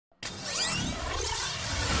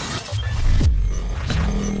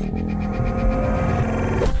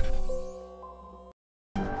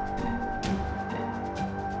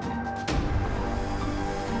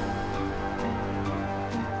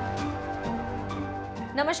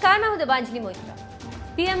नमस्कार, मैं हूं दिबांजलि मोहित्रा।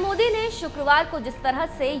 पीएम मोदी ने शुक्रवार को जिस तरह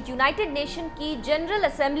से यूनाइटेड नेशन की जनरल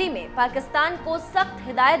असेंबली में पाकिस्तान को सख्त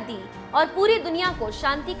हिदायत दी और पूरी दुनिया को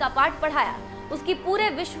शांति का पाठ पढ़ाया, उसकी पूरे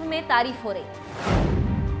विश्व में तारीफ हो रही।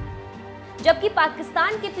 जबकि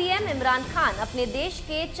पाकिस्तान के पीएम इमरान खान अपने देश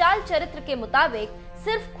के चाल चरित्र के मुताबिक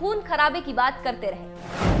सिर्फ खून खराबे की बात करते रहे।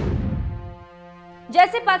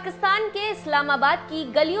 जैसे पाकिस्तान के इस्लामाबाद की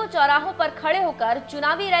गलियों चौराहों पर खड़े होकर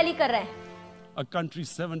चुनावी रैली कर रहे हैं। A country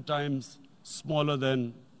 7 times smaller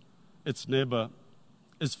than its neighbor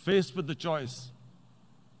is faced with the choice.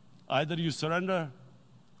 Either you surrender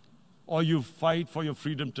or you fight for your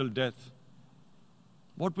freedom till death.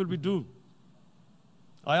 What will we do?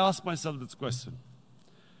 I ask myself this question.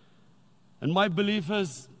 And my belief is,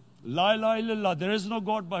 La ilaha illallah, there is no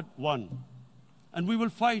God but one. And we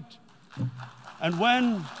will fight. And when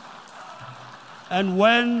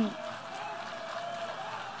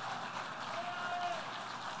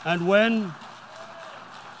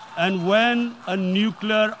a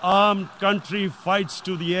nuclear armed country fights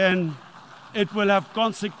to the end, it will have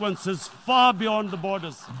consequences far beyond the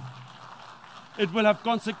borders. It will have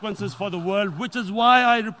consequences for the world, which is why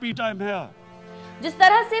I repeat I'm here. जिस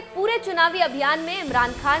तरह से पूरे चुनावी अभियान में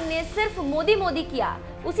इमरान खान ने सिर्फ मोदी मोदी किया,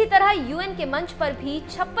 उसी तरह यूएन के मंच पर भी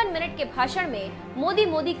 56 मिनट के भाषण में मोदी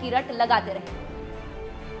मोदी की रट लगाते रहे।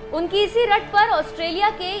 उनकी इसी रट पर ऑस्ट्रेलिया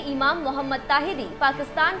के इमाम मोहम्मद ताहिदी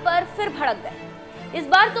पाकिस्तान पर फिर भड़क गए। इस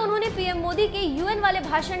बार तो उन्होंने पीएम मोदी के यूएन वाले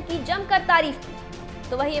भाषण की जमकर तारीफ की,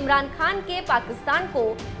 तो वही इमरान खान के पाकिस्तान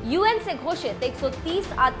को यूएन से घोषित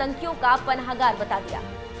 130 आतंकियों का पनाहगार बता दिया।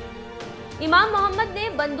 इमाम मोहम्मद ने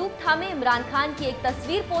बंदूक थामे इमरान खान की एक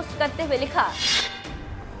तस्वीर पोस्ट करते हुए लिखा,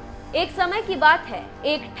 एक समय की बात है,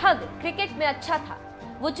 एक ठग क्रिकेट में अच्छा था,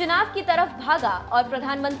 वो चुनाव की तरफ भागा और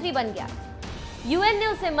प्रधानमंत्री बन गया। यूएन ने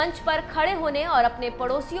उसे मंच पर खड़े होने और अपने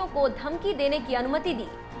पड़ोसियों को धमकी देने की अनुमति दी।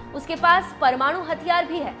 उसके पास परमाणु हथियार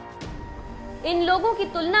भी है। इन लोगों की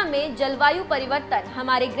तुलना में जलवायु परिवर्तन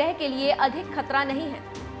हमारे ग्रह के लिए अधिक खतरा नहीं है।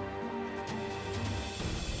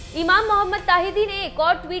 इमाम मोहम्मद ताहिदी ने एक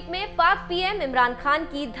और ट्वीट में पाक पीएम इमरान खान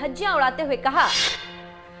की धज्जियां उड़ाते हुए कहा,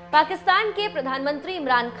 पाकिस्तान के प्रधानमंत्री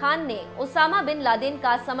इमरान खान ने ओसामा बिन लादेन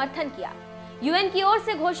का समर्थन किया। यूएन की ओर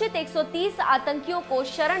से घोषित 130 आतंकियों को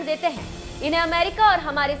शरण देते हैं। इन्हें अमेरिका और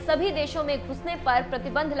हमारे सभी देशों में घुसने पर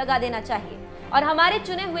प्रतिबंध लगा देना चाहिए और हमारे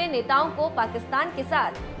चुने हुए नेताओं को पाकिस्तान के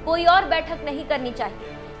साथ कोई और बैठक नहीं करनी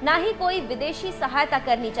चाहिए, ना ही कोई विदेशी सहायता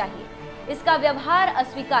करनी चाहिए। इसका व्यवहार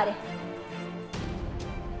अस्वीकार्य है।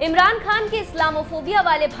 इमरान खान के इस्लामोफोबिया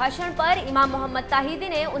वाले भाषण पर इमाम मोहम्मद ताहिदी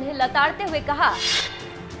ने उन्हें लताड़ते हुए कहा,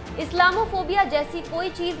 इस्लामोफोबिया जैसी कोई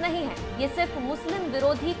चीज नहीं है, ये सिर्फ मुस्लिम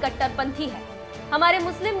विरोधी कट्टरपंथी है। हमारे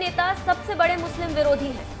मुस्लिम नेता सबसे बड़े मुस्लिम विरोधी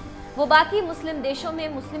हैं। वो बाकी मुस्लिम देशों में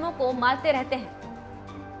मुस्लिमों को मारते रहते हैं।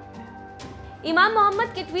 इमाम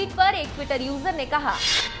मोहम्मद के ट्वीट पर एक ट्विटर यूजर ने कहा,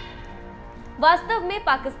 वास्तव में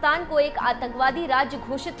पाकिस्तान को एक आतंकवादी राज्य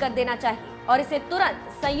घोषित कर देना चाहिए और इसे तुरंत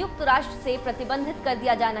संयुक्त राष्ट्र से प्रतिबंधित कर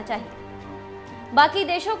दिया जाना चाहिए। बाकी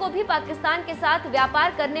देशों को भी पाकिस्तान के साथ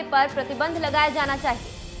व्यापार करने पर प्रतिबंध लगाया जाना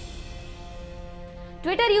चाहिए।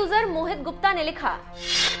 ट्विटर यूजर मोहित गुप्ता ने लिखा,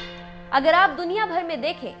 अगर आप दुनिया भर में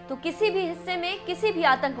देखें तो किसी भी हिस्से में किसी भी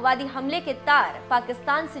आतंकवादी हमले के तार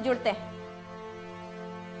पाकिस्तान से जुड़ते हैं।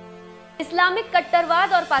 इस्लामिक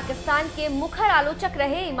कट्टरवाद और पाकिस्तान के मुखर आलोचक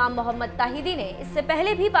रहे इमाम मोहम्मद ताहिदी ने इससे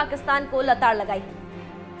पहले भी पाकिस्तान को लताड़ लगाई।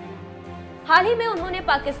 हाल ही में उन्होंने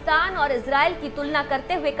पाकिस्तान और इजराइल की तुलना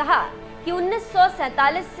करते हुए कहा कि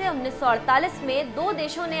 1947 से 1948 में दो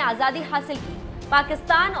देशों ने आजादी हासिल की,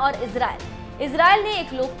 पाकिस्तान और इजराइल। इजराइल ने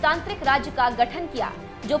एक लोकतांत्रिक राज्य का गठन किया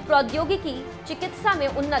जो प्रौद्योगिकी, चिकित्सा में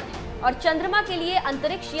उन्नत है और चंद्रमा के लिए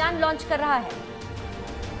अंतरिक्ष यान लॉन्च कर रहा है,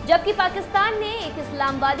 जबकि पाकिस्तान ने एक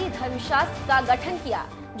इस्लामवादी धर्मशास्त्र का गठन किया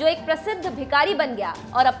जो एक प्रसिद्ध भिखारी बन गया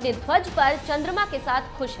और अपने ध्वज पर चंद्रमा के साथ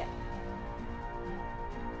खुश है।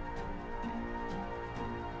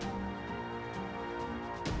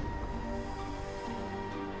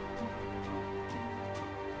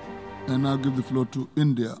 I now give the floor to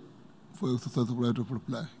India for exercise of right of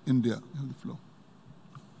reply. India, you have the floor.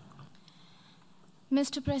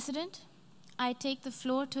 Mr. President, I take the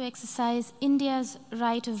floor to exercise India's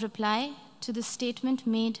right of reply to the statement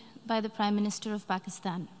made by the Prime Minister of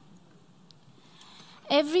Pakistan.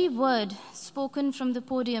 Every word spoken from the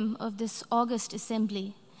podium of this august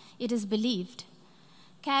assembly, it is believed,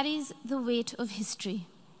 carries the weight of history.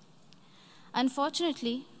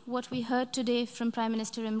 Unfortunately, what we heard today from Prime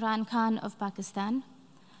Minister Imran Khan of Pakistan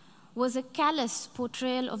was a callous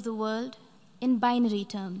portrayal of the world in binary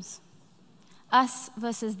terms. Us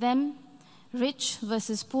versus them, rich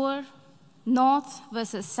versus poor, north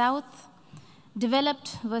versus south,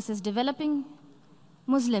 developed versus developing,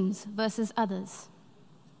 Muslims versus others.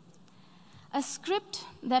 A script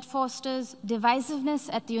that fosters divisiveness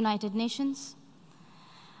at the United Nations,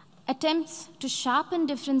 attempts to sharpen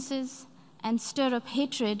differences and stir up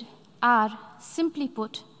hatred are, simply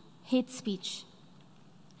put, hate speech.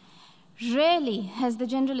 Rarely has the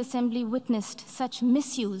General Assembly witnessed such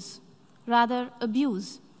misuse, rather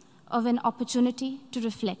abuse, of an opportunity to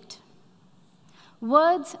reflect.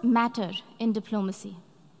 Words matter in diplomacy.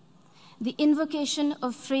 The invocation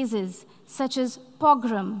of phrases such as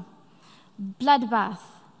pogrom, bloodbath,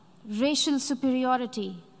 racial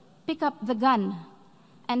superiority, pick up the gun,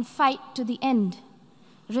 and fight to the end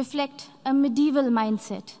reflect a medieval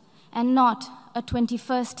mindset and not a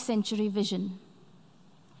 21st century vision.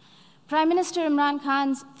 Prime Minister Imran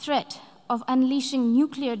Khan's threat of unleashing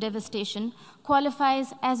nuclear devastation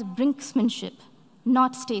qualifies as brinksmanship,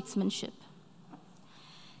 not statesmanship.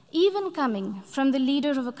 Even coming from the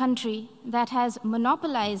leader of a country that has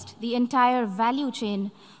monopolized the entire value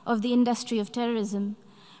chain of the industry of terrorism,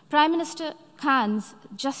 Prime Minister Khan's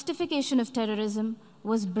justification of terrorism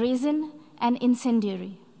was brazen and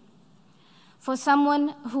incendiary. For someone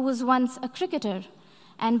who was once a cricketer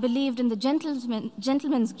and believed in the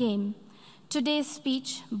gentleman's game, today's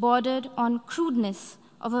speech bordered on crudeness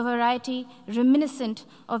of a variety reminiscent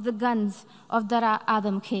of the guns of Dara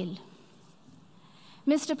Adam Khel.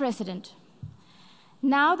 Mr. President,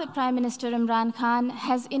 now that Prime Minister Imran Khan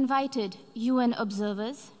has invited UN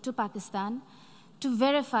observers to Pakistan to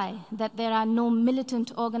verify that there are no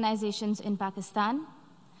militant organizations in Pakistan,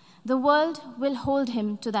 the world will hold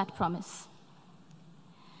him to that promise.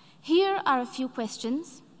 Here are a few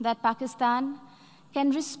questions that Pakistan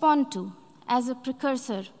can respond to as a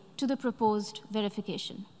precursor to the proposed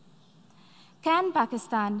verification. Can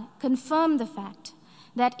Pakistan confirm the fact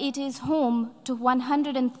that it is home to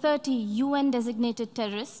 130 UN-designated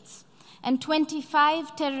terrorists and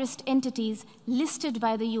 25 terrorist entities listed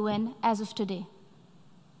by the UN as of today?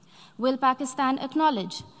 Will Pakistan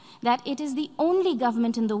acknowledge that it is the only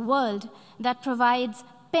government in the world that provides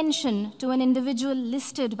pension to an individual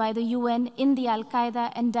listed by the UN in the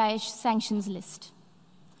Al-Qaeda and Daesh sanctions list?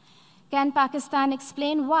 Can Pakistan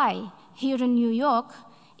explain why, here in New York,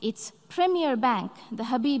 its premier bank, the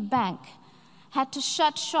Habib Bank, had to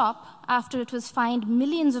shut shop after it was fined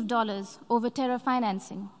millions of dollars over terror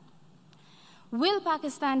financing? Will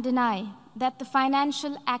Pakistan deny that the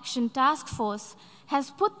Financial Action Task Force has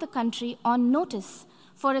put the country on notice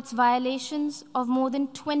for its violations of more than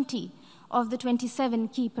 20 of the 27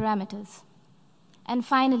 key parameters? And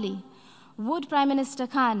finally, would Prime Minister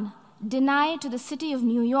Khan deny to the city of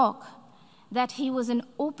New York that he was an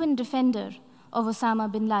open defender of Osama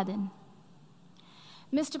bin Laden?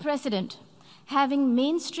 Mr. President, having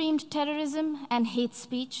mainstreamed terrorism and hate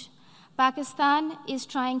speech, Pakistan is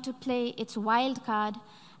trying to play its wild card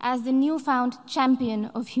as the newfound champion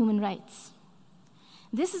of human rights.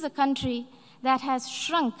 This is a country that has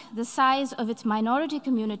shrunk the size of its minority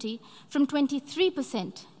community from 23%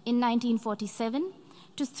 in 1947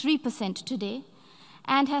 to 3% today,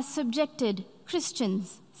 and has subjected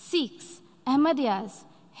Christians, Sikhs, Ahmadiyas,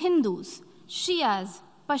 Hindus, Shias,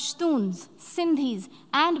 Pashtuns, Sindhis,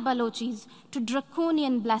 and Balochis to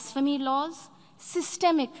draconian blasphemy laws,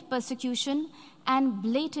 systemic persecution, and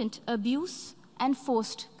blatant abuse and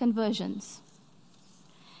forced conversions.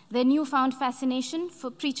 Their newfound fascination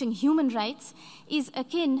for preaching human rights is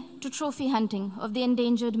akin to trophy hunting of the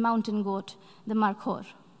endangered mountain goat, the markhor.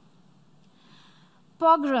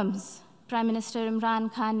 Pogroms, Prime Minister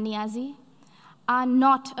Imran Khan Niazi, are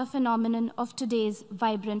not a phenomenon of today's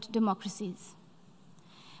vibrant democracies.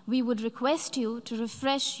 We would request you to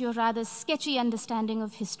refresh your rather sketchy understanding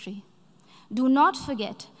of history. Do not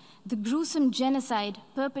forget the gruesome genocide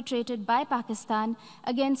perpetrated by Pakistan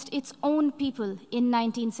against its own people in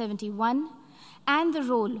 1971 and the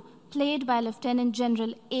role played by Lieutenant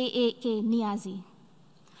General A.A.K. Niazi.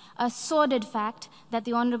 A sordid fact that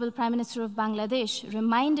the Honorable Prime Minister of Bangladesh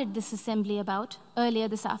reminded this assembly about earlier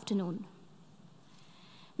this afternoon.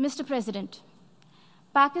 Mr. President,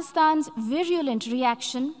 Pakistan's virulent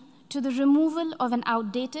reaction to the removal of an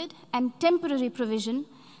outdated and temporary provision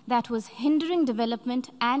that was hindering development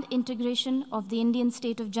and integration of the Indian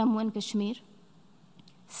state of Jammu and Kashmir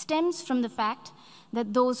stems from the fact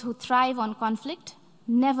that those who thrive on conflict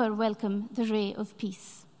never welcome the ray of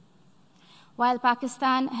peace. While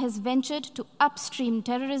Pakistan has ventured to upstream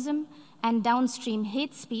terrorism and downstream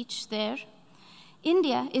hate speech there,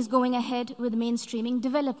 India is going ahead with mainstreaming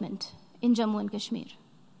development in Jammu and Kashmir.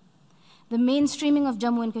 The mainstreaming of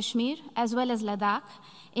Jammu and Kashmir, as well as Ladakh,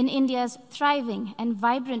 in India's thriving and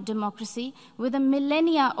vibrant democracy with a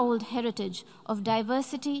millennia-old heritage of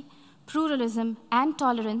diversity, pluralism, and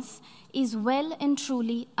tolerance is well and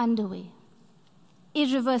truly underway,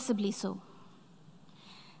 irreversibly so.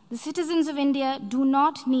 The citizens of India do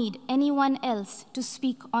not need anyone else to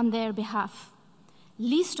speak on their behalf,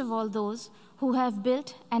 least of all those who have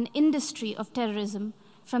built an industry of terrorism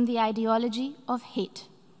from the ideology of hate.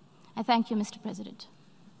 I thank you, Mr. President.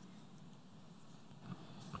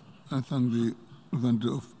 I thank the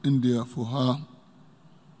representative of India for her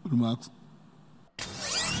remarks.